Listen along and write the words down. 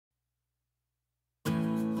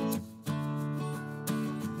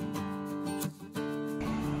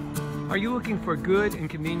Are you looking for good and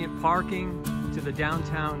convenient parking to the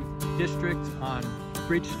downtown district on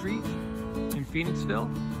Bridge Street in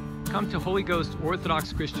Phoenixville? Come to Holy Ghost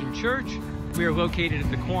Orthodox Christian Church. We are located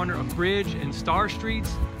at the corner of Bridge and Star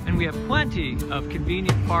Streets, and we have plenty of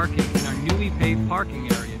convenient parking in our newly paved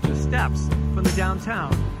parking area, just steps from the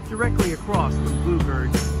downtown, directly across from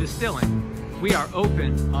Bluebird Distilling. We are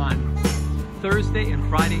open on Thursday and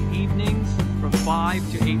Friday evenings from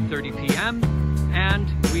 5 to 8:30 p.m.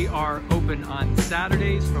 and we are open on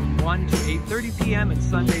Saturdays from 1 to 8:30 p.m. and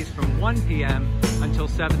Sundays from 1 p.m. until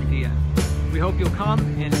 7 p.m. We hope you'll come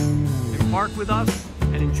and park with us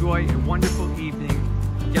and enjoy a wonderful evening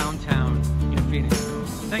downtown in Phoenixville.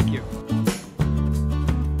 Thank you.